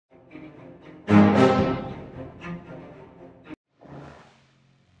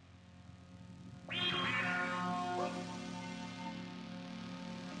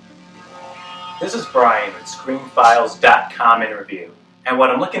This is Brian with ScreenFiles.com in review. And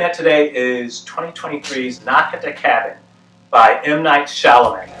what I'm looking at today is 2023's Knock at the Cabin by M. Night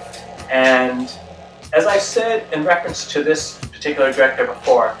Shyamalan. And as I said in reference to this particular director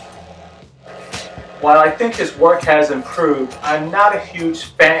before, while I think his work has improved, I'm not a huge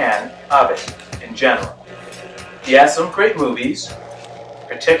fan of it in general. He has some great movies,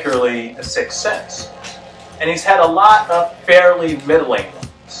 particularly The Sixth Sense, and he's had a lot of fairly middling ones.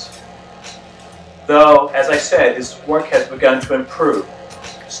 Though, as I said, his work has begun to improve,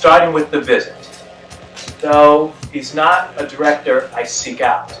 starting with The Visit. Though he's not a director I seek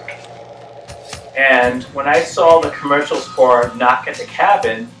out. And when I saw the commercials for Knock at the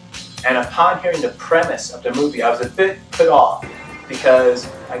Cabin, and upon hearing the premise of the movie, I was a bit put off, because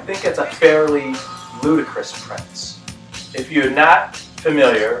I think it's a fairly ludicrous premise. If you're not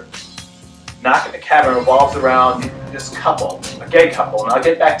familiar, Knock at the Cabin revolves around this couple, a gay couple, and I'll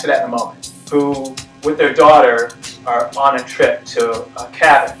get back to that in a moment, who, with their daughter, are on a trip to a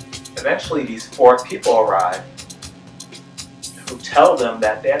cabin. Eventually, these four people arrive who tell them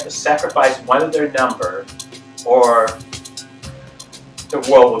that they have to sacrifice one of their number or the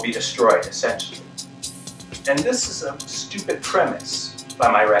world will be destroyed, essentially. And this is a stupid premise,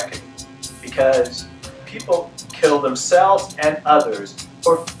 by my reckoning, because people kill themselves and others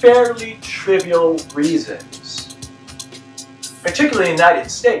for fairly trivial reasons, particularly in the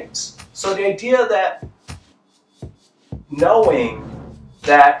United States. So the idea that knowing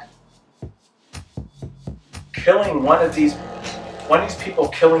that killing one of these people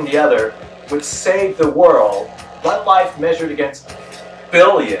killing the other would save the world, one life measured against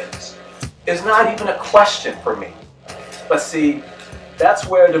billions, is not even a question for me. But see, that's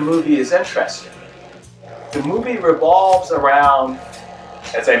where the movie is interesting. The movie revolves around,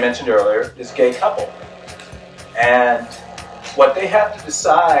 as I mentioned earlier, this gay couple. And what they have to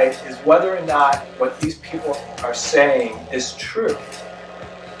decide is whether or not what these people are saying is true.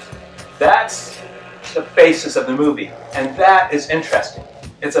 That's the basis of the movie, and that is interesting.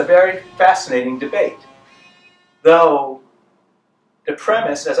 It's a very fascinating debate. Though the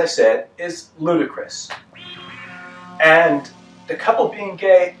premise, as I said, is ludicrous. And the couple being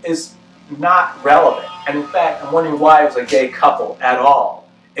gay is not relevant. And in fact, I'm wondering why it was a gay couple at all.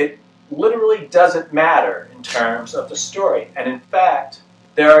 It literally doesn't matter in terms of the story. And in fact,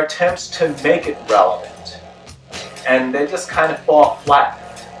 there are attempts to make it relevant. And they just kind of fall flat.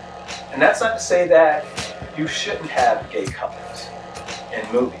 And that's not to say that you shouldn't have gay couples in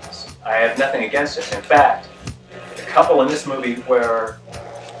movies. I have nothing against it. In fact, the couple in this movie were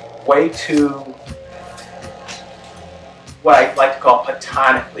way too, what I like to call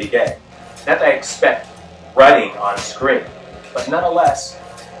platonically gay. Not that I expect running on screen, but nonetheless,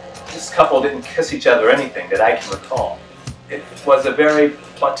 this couple didn't kiss each other or anything that I can recall. It was a very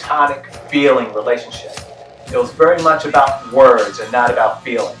platonic feeling relationship. It was very much about words and not about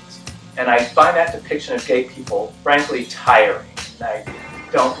feelings. And I find that depiction of gay people, frankly, tiring. And I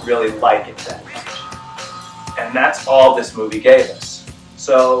don't really like it that much. And that's all this movie gave us.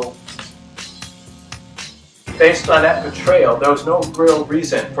 So, based on that portrayal, there was no real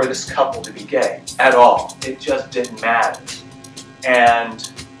reason for this couple to be gay at all. It just didn't matter. And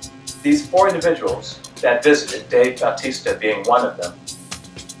these four individuals that visited, Dave Bautista being one of them,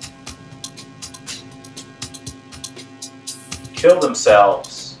 killed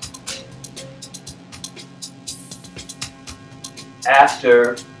themselves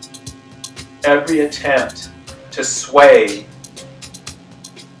after every attempt to sway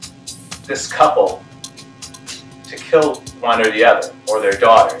this couple to kill one or the other, or their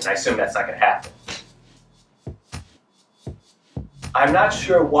daughter, and I assume that's not going to happen. I'm not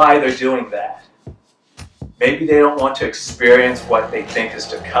sure why they're doing that. Maybe they don't want to experience what they think is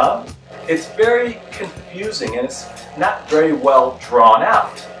to come. It's very confusing and it's not very well drawn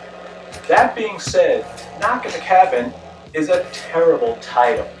out. That being said, Knock at the Cabin is a terrible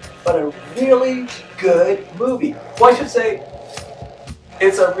title, but a really good movie. Well, I should say,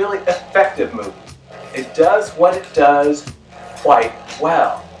 it's a really effective movie. It does what it does quite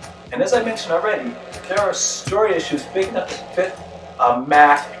well. And as I mentioned already, there are story issues big enough to fit a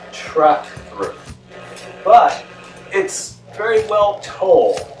Mack truck through. But it's very well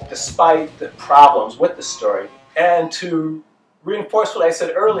told, despite the problems with the story. And to reinforce what I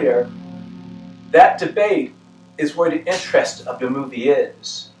said earlier, that debate is where the interest of the movie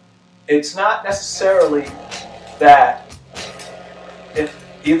is. It's not necessarily that if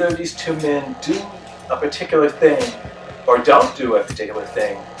either of these two men do a particular thing or don't do a particular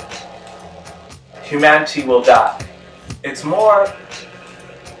thing, humanity will die. It's more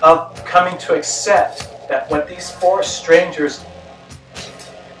of coming to accept that what these four strangers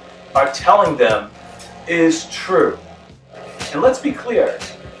are telling them is true. And let's be clear,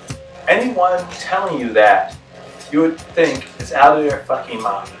 anyone telling you that, you would think is out of their fucking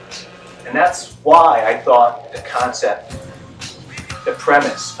minds. And that's why I thought the concept, the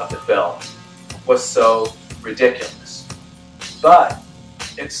premise of the film was so ridiculous. But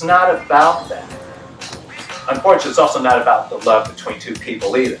it's not about that. Unfortunately, it's also not about the love between two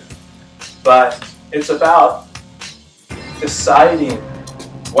people either. But it's about deciding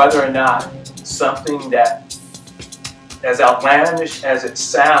whether or not something that, as outlandish as it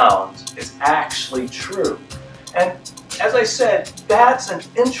sounds, is actually true. And as I said, that's an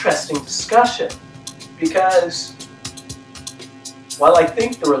interesting discussion, because while I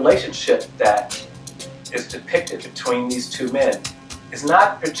think the relationship that is depicted between these two men is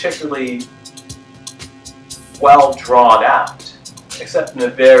not particularly well drawn out, except in a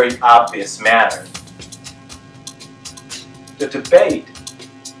very obvious manner, the debate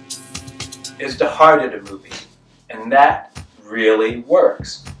is the heart of the movie, and that really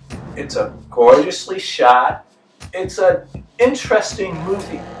works. It's a gorgeously shot, it's an interesting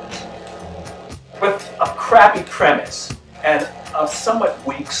movie with a crappy premise and a somewhat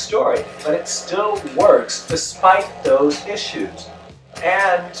weak story, but it still works despite those issues.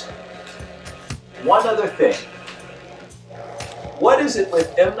 And one other thing, what is it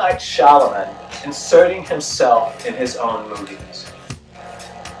with M. Night Shyamalan inserting himself in his own movies?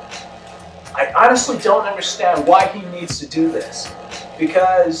 I honestly don't understand why he needs to do this,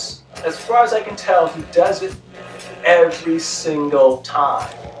 because as far as I can tell, he does it every single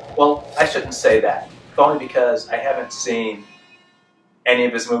time. Well, I shouldn't say that, only because I haven't seen any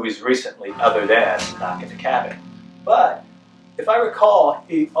of his movies recently other than Knock at the Cabin. But if I recall,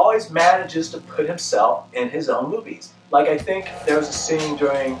 he always manages to put himself in his own movies. Like, I think there was a scene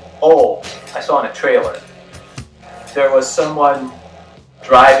during I saw in a trailer. There was someone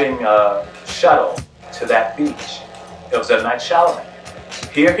driving a shuttle to that beach. It was M. Night Shyamalan.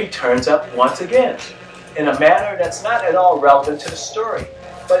 Here he turns up once again, in a manner that's not at all relevant to the story,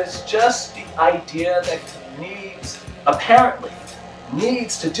 but it's just the idea that he apparently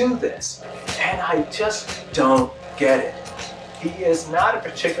needs to do this, and I just don't get it. He is not a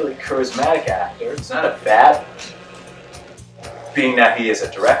particularly charismatic actor. It's not a bad one, being that he is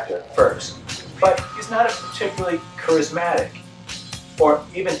a director first, but he's not a particularly charismatic or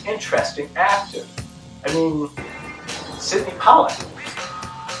even interesting actor. I mean, Sidney Pollack,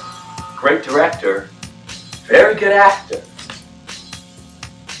 great director, very good actor.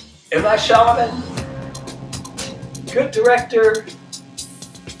 M. Night Shyamalan, good director,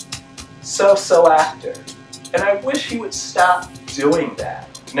 so-so actor. And I wish he would stop doing that,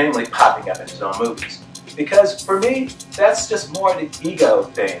 namely popping up in his own movies. Because for me, that's just more the ego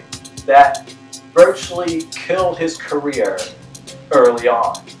thing that virtually killed his career early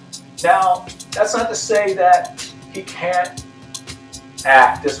on. Now, that's not to say that he can't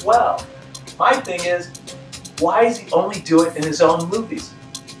act as well. My thing is, why does he only do it in his own movies?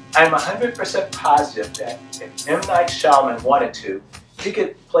 I'm 100% positive that if M. Night Shyamalan wanted to, he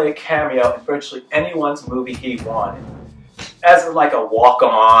could play a cameo in virtually anyone's movie he wanted, as like a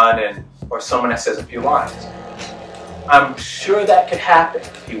walk-on or someone that says a few lines. I'm sure that could happen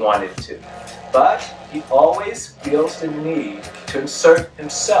if he wanted to, but he always feels the need to insert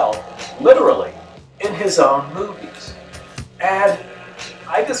himself, literally, in his own movies. And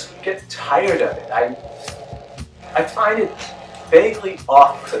I just get tired of it. I find it vaguely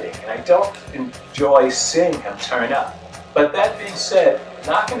off-putting, and I don't enjoy seeing him turn up. But that being said,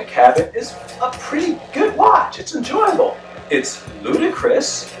 Knock at the Cabin is a pretty good watch. It's enjoyable. It's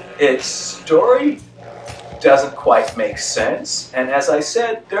ludicrous. Its story doesn't quite make sense. And as I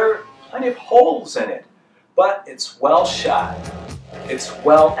said, there are plenty of holes in it. But it's well shot. It's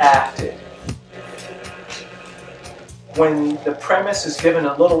well acted. When the premise is given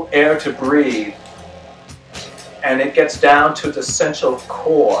a little air to breathe, and it gets down to its essential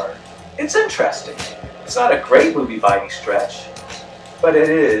core, it's interesting. It's not a great movie by any stretch, but it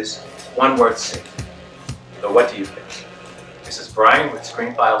is one worth seeing. So what do you think? This is Brian with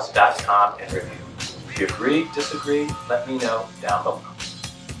ScreenFiles.com and Review. If you agree, disagree, let me know down below.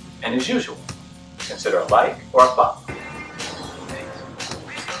 And as usual, consider a like or a follow.